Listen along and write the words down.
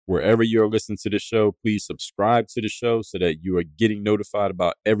Wherever you're listening to the show, please subscribe to the show so that you are getting notified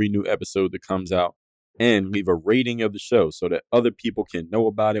about every new episode that comes out. And leave a rating of the show so that other people can know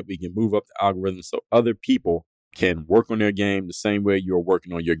about it. We can move up the algorithm so other people can work on their game the same way you're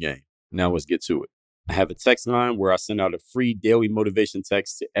working on your game. Now let's get to it. I have a text line where I send out a free daily motivation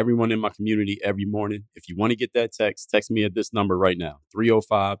text to everyone in my community every morning. If you want to get that text me at this number right now,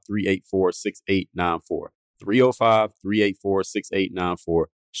 305-384-6894. 305-384-6894.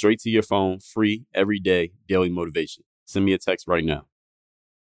 Straight to your phone, free, every day, daily motivation. Send me a text right now.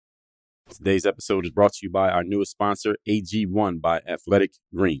 Today's episode is brought to you by our newest sponsor, AG1 by Athletic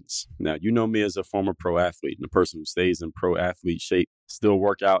Greens. Now, you know me as a former pro athlete and a person who stays in pro athlete shape, still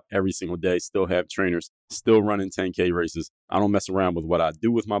work out every single day, still have trainers, still running 10K races. I don't mess around with what I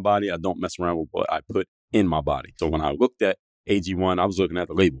do with my body. I don't mess around with what I put in my body. So when I looked at AG1, I was looking at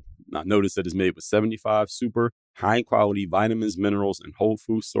the label. And I noticed that it's made with 75 super high-quality vitamins, minerals, and whole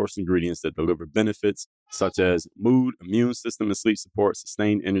food source ingredients that deliver benefits such as mood, immune system, and sleep support,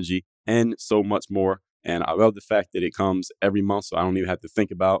 sustained energy, and so much more. And I love the fact that it comes every month, so I don't even have to think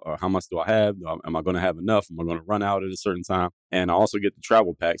about how much do I have? Am I going to have enough? Am I going to run out at a certain time? And I also get the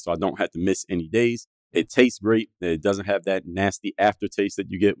travel pack, so I don't have to miss any days. It tastes great. It doesn't have that nasty aftertaste that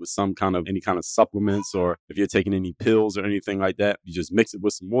you get with any kind of supplements, or if you're taking any pills or anything like that. You just mix it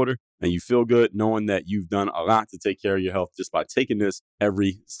with some water and you feel good knowing that you've done a lot to take care of your health just by taking this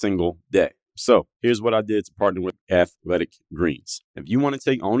every single day. So here's what I did to partner with Athletic Greens. If you want to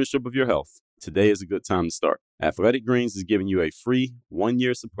take ownership of your health, today is a good time to start. Athletic Greens is giving you a free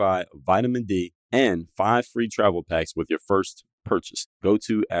 1-year supply of vitamin D and 5 free travel packs with your first purchase. Go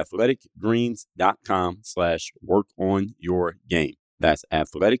to athleticgreens.com/workonyourgame. That's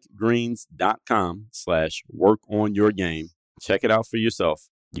athleticgreens.com/workonyourgame. Check it out for yourself.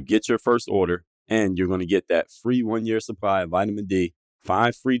 You get your first order and you're going to get that free 1-year supply of vitamin D,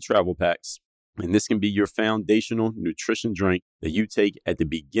 5 free travel packs. And this can be your foundational nutrition drink that you take at the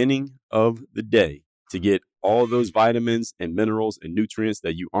beginning of the day to get all those vitamins and minerals and nutrients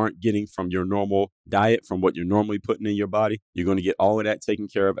that you aren't getting from your normal diet, from what you're normally putting in your body. You're going to get all of that taken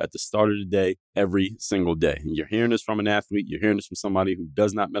care of at the start of the day, every single day. And you're hearing this from an athlete. You're hearing this from somebody who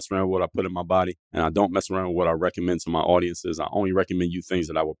does not mess around with what I put in my body. And I don't mess around with what I recommend to my audiences. I only recommend you things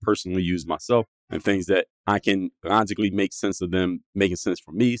that I will personally use myself and things that I can logically make sense of them, making sense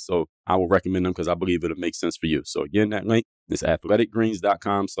for me. So I will recommend them because I believe it'll make sense for you. So again, that link is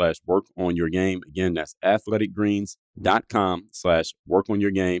athleticgreens.com/workonyourgame. Again, that's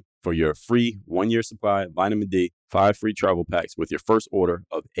athleticgreens.com/workonyourgame for your free 1-year supply of vitamin D, 5 free travel packs with your first order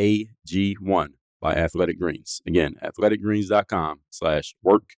of AG1 by Athletic Greens. Again,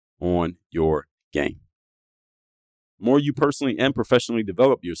 athleticgreens.com/workonyourgame. The more you personally and professionally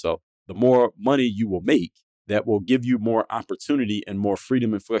develop yourself, the more money you will make. That will give you more opportunity and more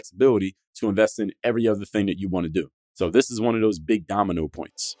freedom and flexibility to invest in every other thing that you want to do. So this is one of those big domino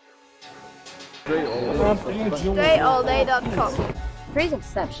points. DreAllDay.com. Pretty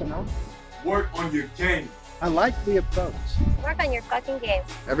exceptional. Work on your game. I like the approach. Work on your fucking game.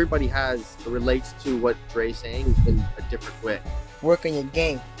 Everybody relates to what Dre's saying in a different way. Work on your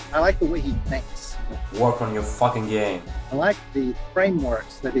game. I like the way he thinks. Work on your fucking game. I like the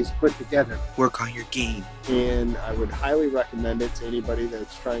frameworks that he's put together. Work on your game. And I would highly recommend it to anybody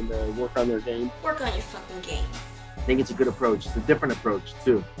that's trying to work on their game. Work on your fucking game. I think it's a good approach. It's a different approach,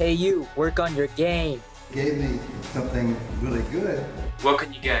 too. Hey, you, work on your game. Gave me something really good. Work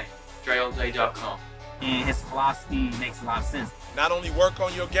on your game. DreAllDay.com. And his philosophy makes a lot of sense. Not only work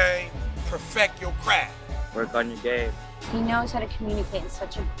on your game, perfect your craft. Work on your game. He knows how to communicate in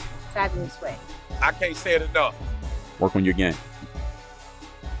such a fabulous way. I can't say it enough. Work on your game.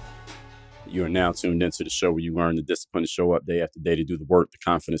 You are now tuned into the show where you learn the discipline to show up day after day to do the work, the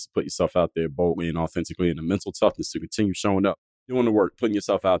confidence to put yourself out there boldly and authentically, and the mental toughness to continue showing up, doing the work, putting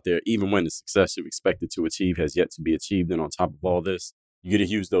yourself out there, even when the success you expected to achieve has yet to be achieved. And on top of all this, you get a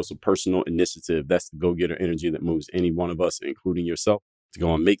huge dose of personal initiative. That's the go-getter energy that moves any one of us, including yourself, to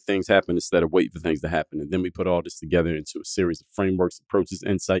go and make things happen instead of waiting for things to happen. And then we put all this together into a series of frameworks, approaches,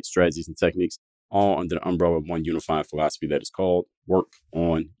 insights, strategies, and techniques, all under the umbrella of one unifying philosophy that is called Work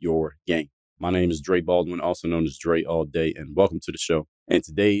on Your Game. My name is Dre Baldwin, also known as Dre All Day, and welcome to the show. And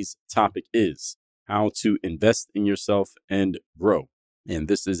today's topic is how to invest in yourself and grow. And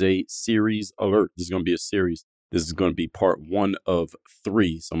this is a series alert. This is going to be a series. This is going to be part 1 of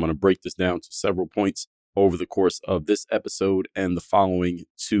 3. So I'm going to break this down to several points over the course of this episode and the following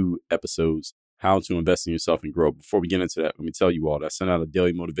 2 episodes, how to invest in yourself and grow. Before we get into that, let me tell you all that I send out a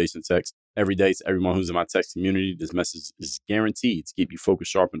daily motivation text every day to everyone who's in my text community. This message is guaranteed to keep you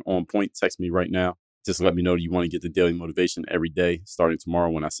focused, sharp, and on point. Text me right now, Just let me know that you want to get the daily motivation every day. Starting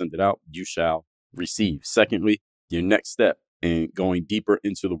tomorrow when I send it out, you shall receive. Secondly, your next step in going deeper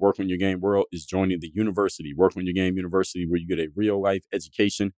into the Work on Your Game world is joining the university, Work on Your Game University, where you get a real life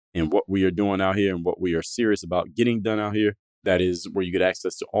education in what we are doing out here and what we are serious about getting done out here. That is where you get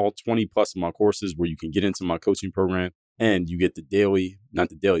access to all 20 plus of my courses, where you can get into my coaching program, and you get the daily, not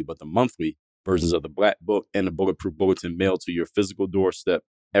the daily, but the monthly versions of the Black Book and the Bulletproof Bulletin mailed to your physical doorstep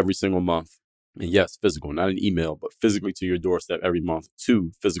every single month. And yes, physical, not an email, but physically to your doorstep every month,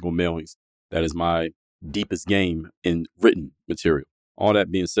 2 physical mailings. That is my deepest game in written material. All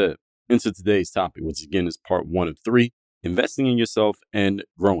that being said, into today's topic, which again is part 1 of 3, investing in yourself and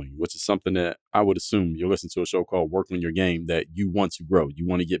growing, which is something that I would assume you're listening to a show called Work on Your Game, that you want to grow, you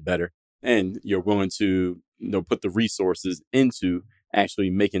want to get better, and you're willing to put the resources into actually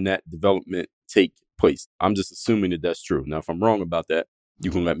making that development take place. I'm just assuming that that's true. Now, if I'm wrong about that, you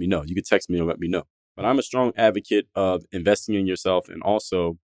can let me know. You can text me and let me know. But I'm a strong advocate of investing in yourself. And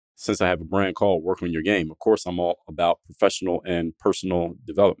also, since I have a brand called Work on Your Game, of course, I'm all about professional and personal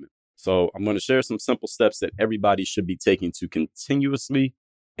development. So I'm going to share some simple steps that everybody should be taking to continuously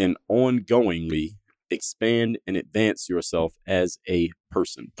and ongoingly expand and advance yourself as a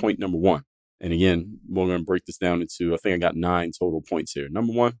person. Point number 1. And again, we're going to break this down into, I think I got 9 total points here.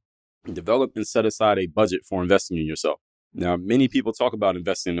 Number 1, develop and set aside a budget for investing in yourself. Now, many people talk about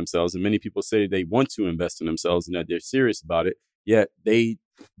investing in themselves, and many people say they want to invest in themselves and that they're serious about it, yet they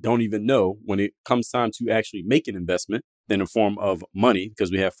don't even know when it comes time to actually make an investment in the form of money, because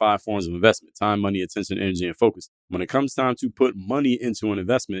we have 5 forms of investment: time, money, attention, energy, and focus. When it comes time to put money into an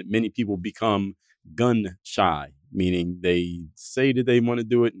investment, many people become gun shy, meaning they say that they want to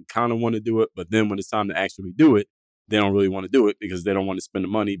do it and kind of want to do it, but then when it's time to actually do it, they don't really want to do it because they don't want to spend the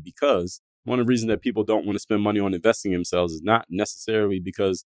money. Because one of the reasons that people don't want to spend money on investing in themselves is not necessarily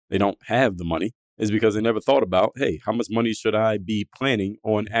because they don't have the money, is because they never thought about, hey, how much money should I be planning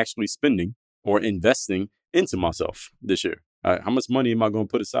on actually spending or investing into myself this year? How much money am I going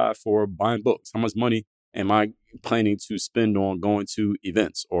to put aside for buying books? How much money am I planning to spend on going to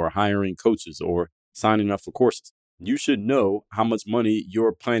events or hiring coaches or signing up for courses? You should know how much money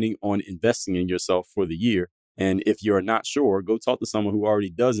you're planning on investing in yourself for the year. And if you're not sure, go talk to someone who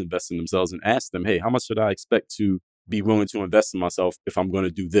already does invest in themselves and ask them, hey, how much should I expect to be willing to invest in myself if I'm going to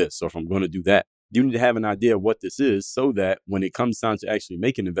do this or if I'm going to do that? You need to have an idea of what this is so that when it comes time to actually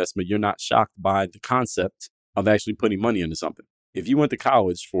make an investment, you're not shocked by the concept of actually putting money into something. If you went to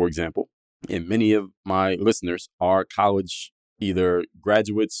college, for example, and many of my listeners are college, either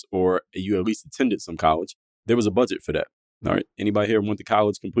graduates or you at least attended some college, there was a budget for that. All right. Anybody here went to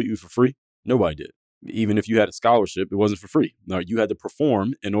college completely for free? Nobody did. Even if you had a scholarship, it wasn't for free. All right, you had to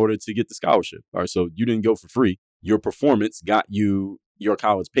perform in order to get the scholarship. All right, so you didn't go for free. Your performance got you your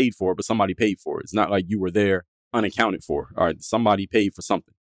college paid for, but somebody paid for it. It's not like you were there unaccounted for. All right, somebody paid for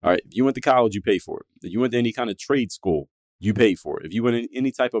something. All right, if you went to college, you paid for it. If you went to any kind of trade school, you paid for it. If you went in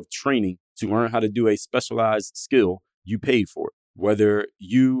any type of training to learn how to do a specialized skill, you paid for it. Whether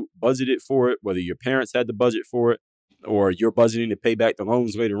you budgeted for it, whether your parents had the budget for it, or you're budgeting to pay back the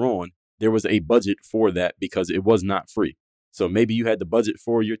loans later on, there was a budget for that because it was not free. So maybe you had the budget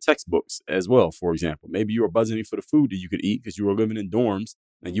for your textbooks as well, for example. Maybe you were budgeting for the food that you could eat because you were living in dorms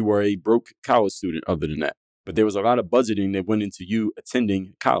and you were a broke college student other than that. But there was a lot of budgeting that went into you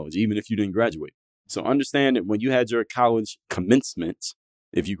attending college, even if you didn't graduate. So understand that when you had your college commencement,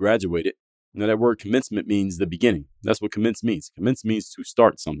 if you graduated, that word commencement means the beginning. That's what commence means. Commence means to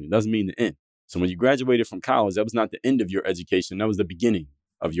start something. It doesn't mean the end. So when you graduated from college, that was not the end of your education. That was the beginning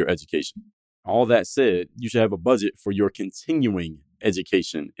of your education. All that said, you should have a budget for your continuing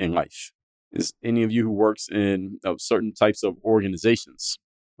education in life. Is any of you who works in certain types of organizations,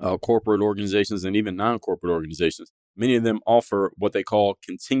 corporate organizations and even non-corporate organizations, many of them offer what they call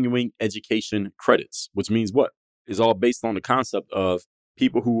continuing education credits, which means what? It's all based on the concept of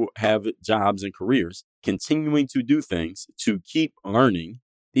people who have jobs and careers continuing to do things to keep learning,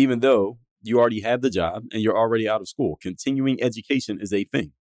 even though you already have the job and you're already out of school. Continuing education is a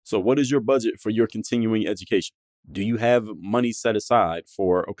thing. So what is your budget for your continuing education? Do you have money set aside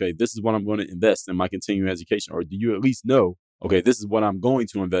for, okay, this is what I'm going to invest in my continuing education? Or do you at least know, okay, this is what I'm going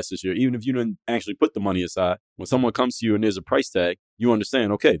to invest this year? Even if you didn't actually put the money aside, when someone comes to you and there's a price tag, you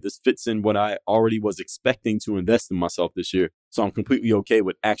understand, okay, this fits in what I already was expecting to invest in myself this year. So I'm completely okay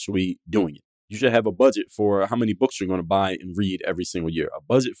with actually doing it. You should have a budget for how many books you're going to buy and read every single year, a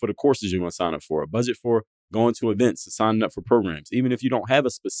budget for the courses you're going to sign up for, a budget for going to events and signing up for programs. Even if you don't have a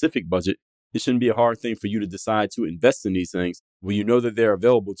specific budget, it shouldn't be a hard thing for you to decide to invest in these things when you know that they're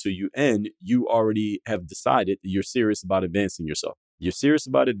available to you and you already have decided that you're serious about advancing yourself. You're serious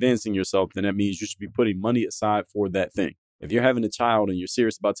about advancing yourself, then that means you should be putting money aside for that thing. If you're having a child and you're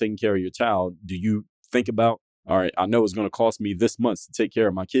serious about taking care of your child, do you think about, all right, I know it's going to cost me this much to take care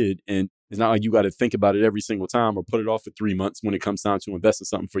of my kid. And it's not like you got to think about it every single time or put it off for 3 months when it comes time to invest in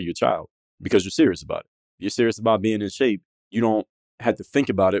something for your child because you're serious about it. If you're serious about being in shape, you don't have to think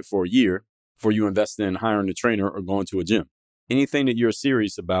about it for a year before you invest in hiring a trainer or going to a gym. Anything that you're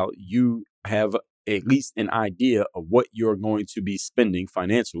serious about, you have at least an idea of what you're going to be spending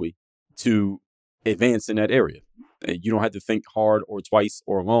financially to advance in that area. You don't have to think hard or twice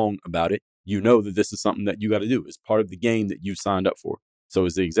or long about it. You know that this is something that you got to do. It's part of the game that you've signed up for. So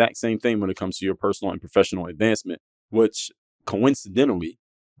it's the exact same thing when it comes to your personal and professional advancement, which coincidentally,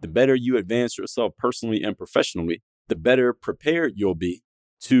 the better you advance yourself personally and professionally, the better prepared you'll be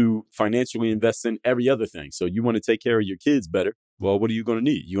to financially invest in every other thing. So you want to take care of your kids better. Well, what are you going to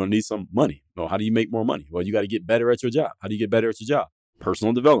need? You're going to need some money. Well, how do you make more money? Well, you got to get better at your job. How do you get better at your job?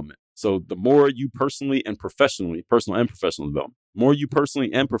 Personal development. So the more you personally and professionally, personal and professional development, more you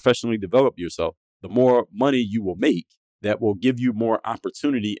personally and professionally develop yourself, the more money you will make that will give you more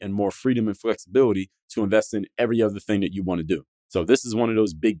opportunity and more freedom and flexibility to invest in every other thing that you want to do. So this is one of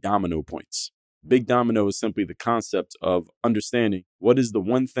those big domino points. Big domino is simply the concept of understanding what is the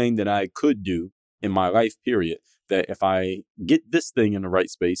one thing that I could do in my life period that if I get this thing in the right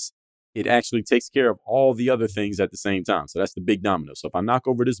space, it actually takes care of all the other things at the same time. So that's the big domino. So if I knock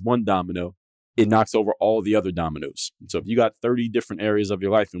over this one domino, it knocks over all the other dominoes. So if you got 30 different areas of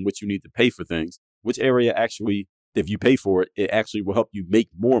your life in which you need to pay for things, which area actually, if you pay for it, it actually will help you make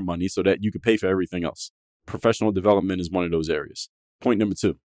more money so that you can pay for everything else. Professional development is one of those areas. Point number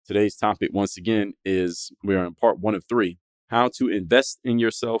 2. Today's topic, once again, is we're in part 1 of 3, how to invest in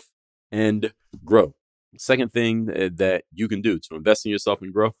yourself and grow. Second thing that you can do to invest in yourself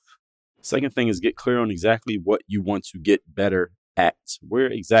and grow. Second thing is get clear on exactly what you want to get better at. Where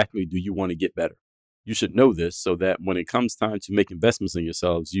exactly do you want to get better? You should know this so that when it comes time to make investments in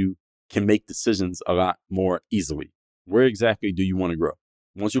yourselves, you can make decisions a lot more easily. Where exactly do you want to grow?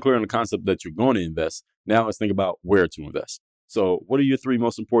 Once you're clear on the concept that you're going to invest, now let's think about where to invest. So what are your 3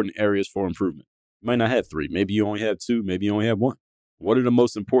 most important areas for improvement? You might not have 3. Maybe you only have 2. Maybe you only have 1. What are the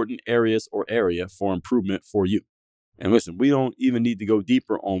most important areas or area for improvement for you? And listen, we don't even need to go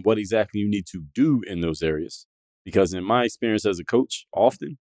deeper on what exactly you need to do in those areas. Because in my experience as a coach,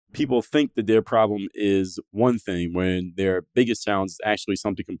 often people think that their problem is one thing when their biggest challenge is actually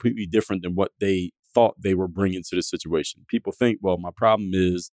something completely different than what they thought they were bringing to the situation. People think, well, my problem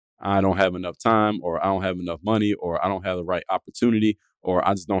is I don't have enough time, or I don't have enough money, or I don't have the right opportunity, or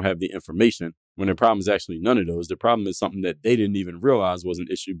I just don't have the information. When their problem is actually none of those. The problem is something that they didn't even realize was an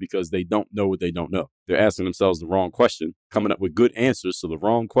issue because they don't know what they don't know. They're asking themselves the wrong question, coming up with good answers to the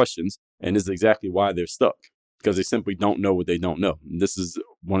wrong questions, and this is exactly why they're stuck, because they simply don't know what they don't know. And this is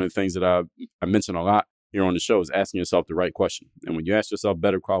one of the things that I mention a lot here on the show is asking yourself the right question. And when you ask yourself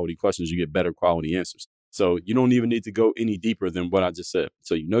better quality questions, you get better quality answers. So you don't even need to go any deeper than what I just said.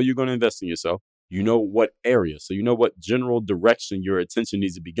 So you know you're going to invest in yourself. You know what area. So you know what general direction your attention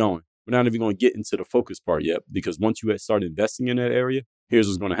needs to be going. We're not even going to get into the focus part yet, because once you start investing in that area, here's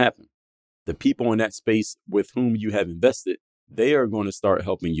what's going to happen. The people in that space with whom you have invested, they are going to start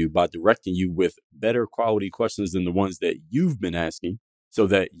helping you by directing you with better quality questions than the ones that you've been asking, so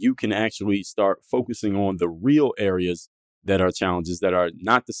that you can actually start focusing on the real areas that are challenges that are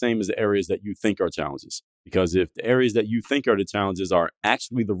not the same as the areas that you think are challenges. Because if the areas that you think are the challenges are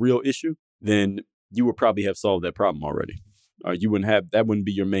actually the real issue, then you would probably have solved that problem already. Or you wouldn't have, that wouldn't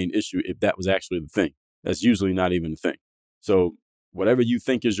be your main issue if that was actually the thing. That's usually not even the thing. So whatever you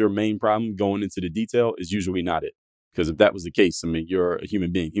think is your main problem going into the detail is usually not it. Because if that was the case, I mean, you're a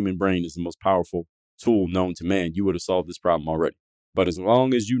human being. Human brain is the most powerful tool known to man. You would have solved this problem already. But as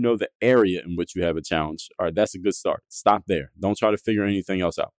long as you know the area in which you have a challenge, all right, that's a good start. Stop there. Don't try to figure anything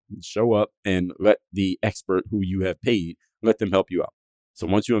else out. Show up and let the expert who you have paid, let them help you out. So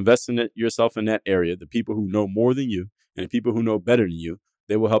once you invest in yourself in that area, the people who know more than you and the people who know better than you,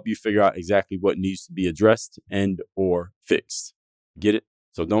 they will help you figure out exactly what needs to be addressed and or fixed. Get it?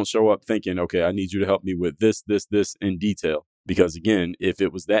 So don't show up thinking, okay, I need you to help me with this in detail. Because again, if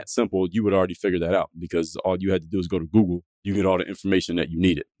it was that simple, you would already figure that out, because all you had to do is go to Google. You get all the information that you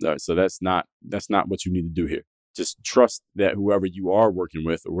needed. All right, so that's not what you need to do here. Just trust that whoever you are working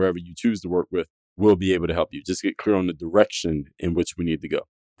with or wherever you choose to work with will be able to help you. Just get clear on the direction in which we need to go.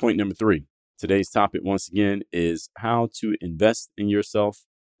 Point number 3. Today's topic, once again, is how to invest in yourself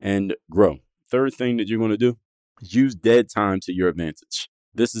and grow. Third thing that you're going to do, use dead time to your advantage.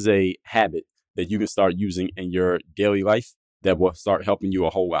 This is a habit that you can start using in your daily life that will start helping you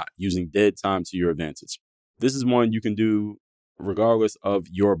a whole lot, using dead time to your advantage. This is one you can do regardless of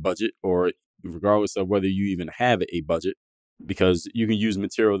your budget or regardless of whether you even have a budget, because you can use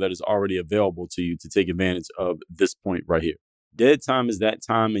material that is already available to you to take advantage of this point right here. Dead time is that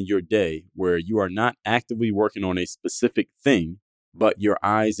time in your day where you are not actively working on a specific thing, but your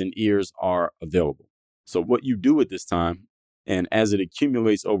eyes and ears are available. So what you do at this time, and as it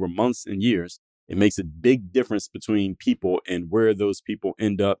accumulates over months and years, it makes a big difference between people and where those people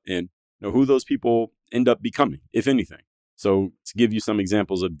end up and who those people end up becoming, if anything. So to give you some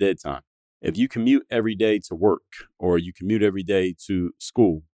examples of dead time, if you commute every day to work or you commute every day to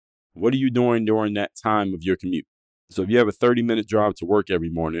school, what are you doing during that time of your commute? So if you have a 30-minute drive to work every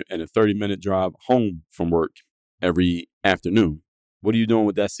morning and a 30-minute drive home from work every afternoon, what are you doing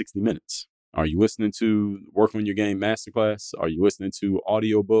with that 60 minutes? Are you listening to Work on Your Game Masterclass? Are you listening to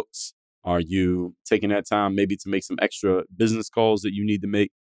audiobooks? Are you taking that time maybe to make some extra business calls that you need to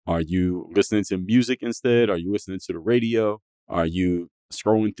make? Are you listening to music instead? Are you listening to the radio? Are you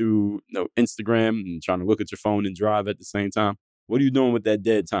scrolling through Instagram and trying to look at your phone and drive at the same time? What are you doing with that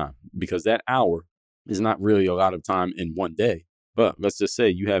dead time? Because that hour is not really a lot of time in one day. But let's just say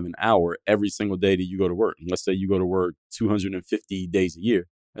you have an hour every single day that you go to work. And let's say you go to work 250 days a year.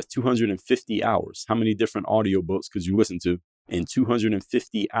 That's 250 hours. How many different audiobooks could you listen to in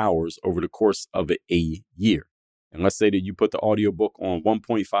 250 hours over the course of a year? And let's say that you put the audiobook on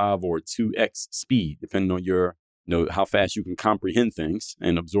 1.5 or 2x speed, depending on your, how fast you can comprehend things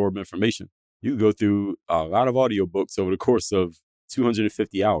and absorb information. You can go through a lot of audiobooks over the course of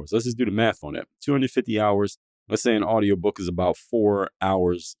 250 hours. Let's just do the math on that. 250 hours. Let's say an audiobook is about 4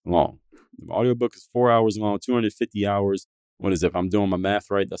 hours long. If an audiobook is 4 hours long, 250 hours. What is it? If I'm doing my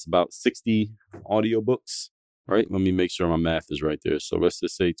math right, that's about 60 audiobooks, right? Let me make sure my math is right there. So let's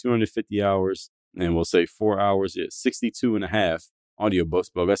just say 250 hours. And we'll say 4 hours, 62 and a half audiobooks.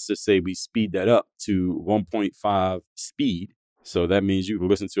 But let's just say we speed that up to 1.5 speed. So that means you can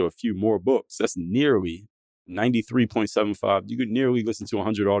listen to a few more books. That's nearly 93.75. You could nearly listen to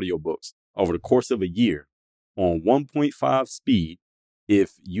 100 audiobooks over the course of a year on 1.5 speed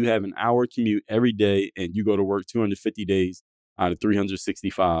if you have an hour commute every day and you go to work 250 days out of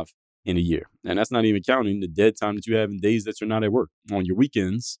 365 in a year. And that's not even counting the dead time that you have in days that you're not at work. On your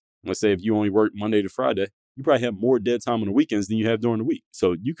weekends, let's say if you only work Monday to Friday, you probably have more dead time on the weekends than you have during the week.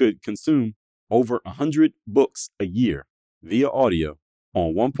 So you could consume over 100 books a year via audio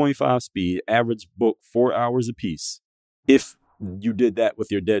on 1.5 speed, average book 4 hours a piece. If you did that with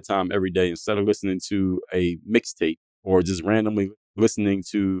your dead time every day, instead of listening to a mixtape or just randomly listening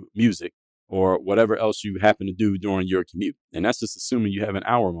to music or whatever else you happen to do during your commute. And that's just assuming you have an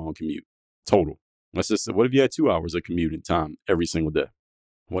hour-long commute total. Let's just say, what if you had 2 hours of commuting time every single day?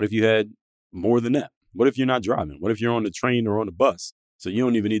 What if you had more than that? What if you're not driving? What if you're on the train or on the bus? So you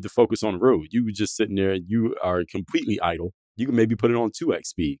don't even need to focus on the road. You were just sitting there, you are completely idle. You can maybe put it on 2x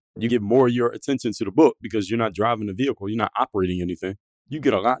speed. You give more of your attention to the book because you're not driving the vehicle. You're not operating anything. You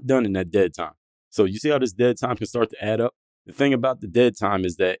get a lot done in that dead time. So you see how this dead time can start to add up? The thing about the dead time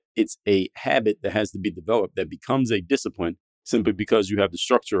is that it's a habit that has to be developed that becomes a discipline simply because you have the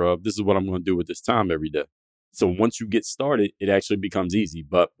structure of this is what I'm going to do with this time every day. So once you get started, it actually becomes easy.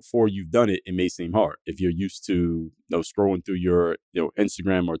 But before you've done it, it may seem hard. If you're used to scrolling through your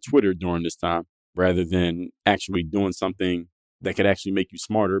Instagram or Twitter during this time, rather than actually doing something that could actually make you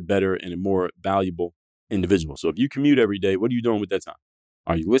smarter, better, and a more valuable individual. So if you commute every day, what are you doing with that time?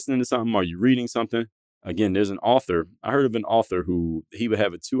 Are you listening to something? Are you reading something? Again, there's an author. I heard of an author who he would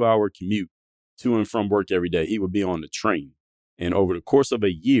have a 2-hour commute to and from work every day. He would be on the train. And over the course of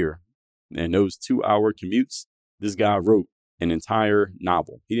a year, and those 2-hour commutes, this guy wrote an entire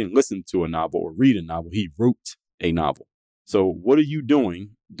novel. He didn't listen to a novel or read a novel. He wrote a novel. So what are you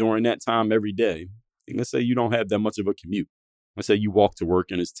doing during that time every day? And let's say you don't have that much of a commute. Let's say you walk to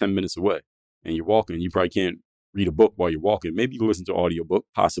work and it's 10 minutes away and you're walking. You probably can't read a book while you're walking. Maybe you can listen to an audiobook,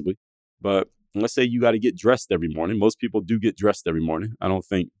 possibly. But let's say you got to get dressed every morning. Most people do get dressed every morning. I don't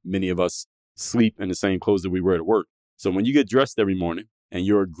think many of us sleep in the same clothes that we wear to work. So when you get dressed every morning and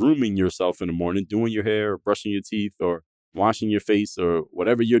you're grooming yourself in the morning, doing your hair, or brushing your teeth, or washing your face, or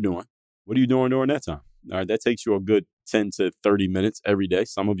whatever you're doing, what are you doing during that time? All right, that takes you a good 10 to 30 minutes every day.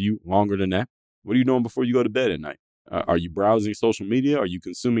 Some of you longer than that. What are you doing before you go to bed at night? Are you browsing social media? Are you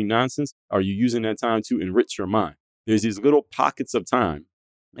consuming nonsense? Are you using that time to enrich your mind? There's these little pockets of time.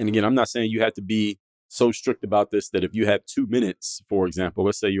 And again, I'm not saying you have to be so strict about this that if you have 2 minutes, for example,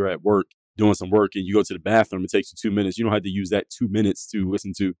 let's say you're at work doing some work and you go to the bathroom, it takes you 2 minutes. You don't have to use that 2 minutes to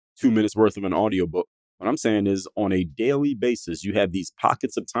listen to 2 minutes worth of an audiobook. What I'm saying is on a daily basis, you have these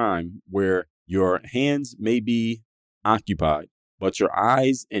pockets of time where your hands may be occupied, but your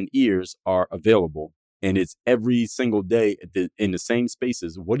eyes and ears are available and it's every single day in the same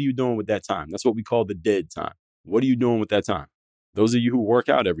spaces, what are you doing with that time? That's what we call the dead time. What are you doing with that time? Those of you who work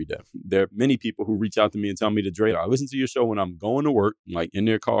out every day, there are many people who reach out to me and tell me that, Dre, I listen to your show when I'm going to work, like in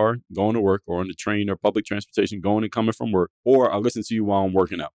their car, going to work, or on the train or public transportation, going and coming from work, or I listen to you while I'm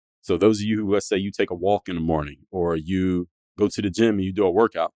working out. So those of you who, let's say you take a walk in the morning, or you go to the gym and you do a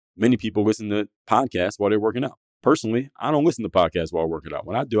workout, many people listen to podcasts while they're working out. Personally, I don't listen to podcasts while working out.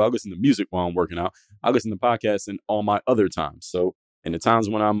 When I do, I listen to music while I'm working out. I listen to podcasts in all my other times. So in the times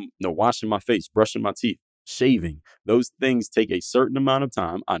when I'm washing my face, brushing my teeth, shaving, those things take a certain amount of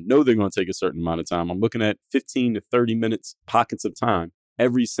time. I know they're going to take a certain amount of time. I'm looking at 15 to 30 minutes pockets of time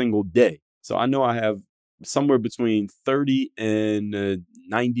every single day. So I know I have somewhere between 30 and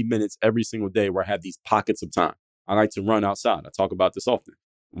 90 minutes every single day where I have these pockets of time. I like to run outside. I talk about this often.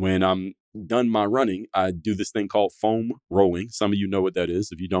 When I'm done my running, I do this thing called foam rolling. Some of you know what that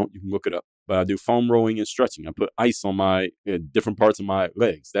is. If you don't, you can look it up. But I do foam rolling and stretching. I put ice on my different parts of my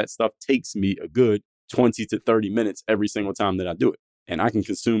legs. That stuff takes me a good 20 to 30 minutes every single time that I do it. And I can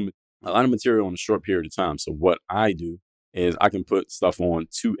consume a lot of material in a short period of time. So what I do is I can put stuff on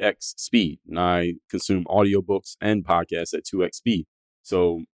 2x speed, and I consume audiobooks and podcasts at 2x speed.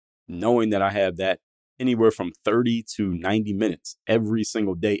 So knowing that I have that anywhere from 30 to 90 minutes every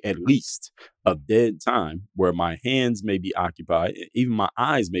single day, at least, of dead time where my hands may be occupied, even my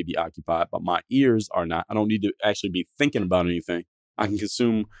eyes may be occupied, but my ears are not. I don't need to actually be thinking about anything. I can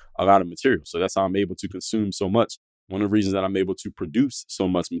consume a lot of material. So that's how I'm able to consume so much. One of the reasons that I'm able to produce so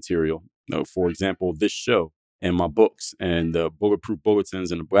much material, for example, this show and my books and the Bulletproof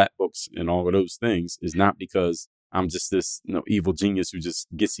Bulletins and the Black Books and all of those things, is not because I'm just this evil genius who just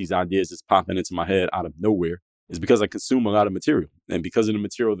gets these ideas just popping into my head out of nowhere. It's because I consume a lot of material. And because of the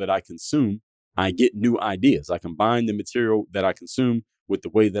material that I consume, I get new ideas. I combine the material that I consume with the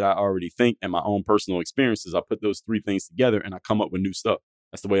way that I already think and my own personal experiences. I put those three things together and I come up with new stuff.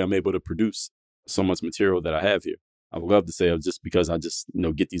 That's the way I'm able to produce so much material that I have here. I would love to say it's just because I just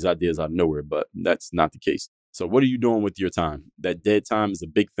get these ideas out of nowhere, but that's not the case. So what are you doing with your time? That dead time is a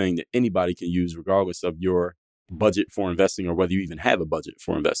big thing that anybody can use regardless of your budget for investing or whether you even have a budget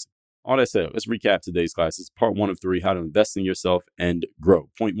for investing. All that said, let's recap today's class. It's part 1 of 3, how to invest in yourself and grow.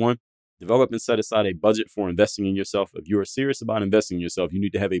 Point 1, develop and set aside a budget for investing in yourself. If you are serious about investing in yourself, you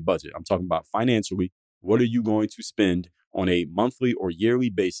need to have a budget. I'm talking about financially. What are you going to spend on a monthly or yearly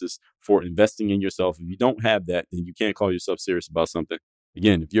basis for investing in yourself? If you don't have that, then you can't call yourself serious about something.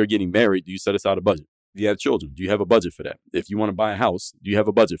 Again, if you're getting married, do you set aside a budget? If you have children, do you have a budget for that? If you want to buy a house, do you have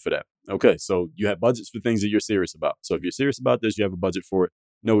a budget for that? Okay, so you have budgets for things that you're serious about. So if you're serious about this, you have a budget for it.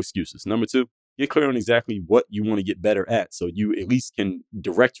 No excuses. Number 2, get clear on exactly what you want to get better at so you at least can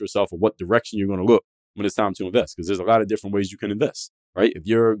direct yourself of what direction you're going to look when it's time to invest, because there's a lot of different ways you can invest, right? If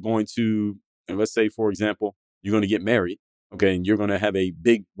you're going to, and let's say, for example, you're going to get married, okay, and you're going to have a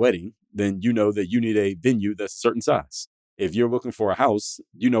big wedding, then you know that you need a venue that's a certain size. If you're looking for a house,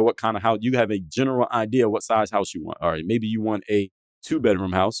 you know what kind of house, you have a general idea what size house you want. All right, maybe you want a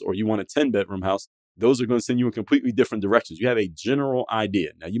 2-bedroom house or you want a 10-bedroom house. Those are going to send you in completely different directions. You have a general idea.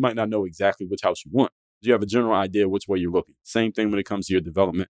 Now, you might not know exactly which house you want, but you have a general idea which way you're looking. Same thing when it comes to your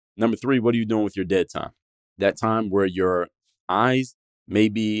development. Number 3, what are you doing with your dead time? That time where your eyes may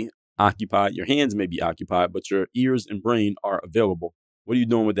be occupied, your hands may be occupied, but your ears and brain are available. What are you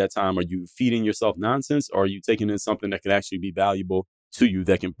doing with that time? Are you feeding yourself nonsense, or are you taking in something that could actually be valuable to you,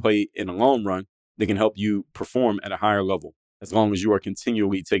 that can play in the long run, that can help you perform at a higher level, as long as you are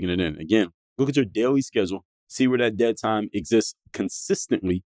continually taking it in? Again, look at your daily schedule, see where that dead time exists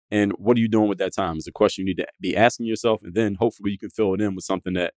consistently, and what are you doing with that time is a question you need to be asking yourself, and then hopefully you can fill it in with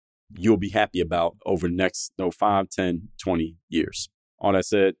something that you'll be happy about over the next 5, 10, 20 years. All that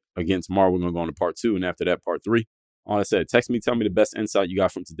said, again, tomorrow we're going to go on to part 2, and after that, part 3. All that said, text me, tell me the best insight you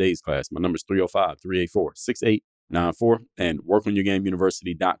got from today's class. My number is 305-384-6894, and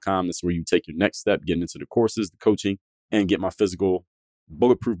workonyourgameuniversity.com. That's where you take your next step, getting into the courses, the coaching, and get my physical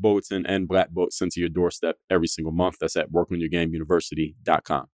Bulletproof Bulletin and Black Book sent to your doorstep every single month. That's at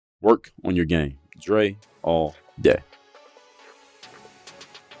workonyourgameuniversity.com. Work on your game. Dre all day.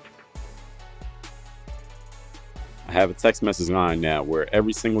 I have a text message line now where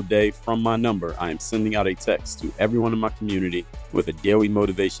every single day from my number, I am sending out a text to everyone in my community with a daily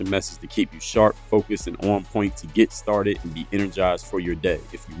motivation message to keep you sharp, focused, and on point to get started and be energized for your day.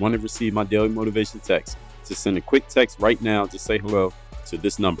 If you want to receive my daily motivation text, just send a quick text right now to say hello to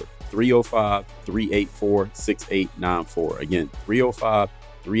this number, 305-384-6894. Again,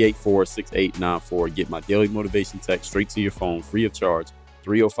 305-384-6894. Get my daily motivation text straight to your phone, free of charge,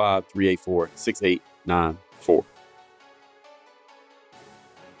 305-384-6894.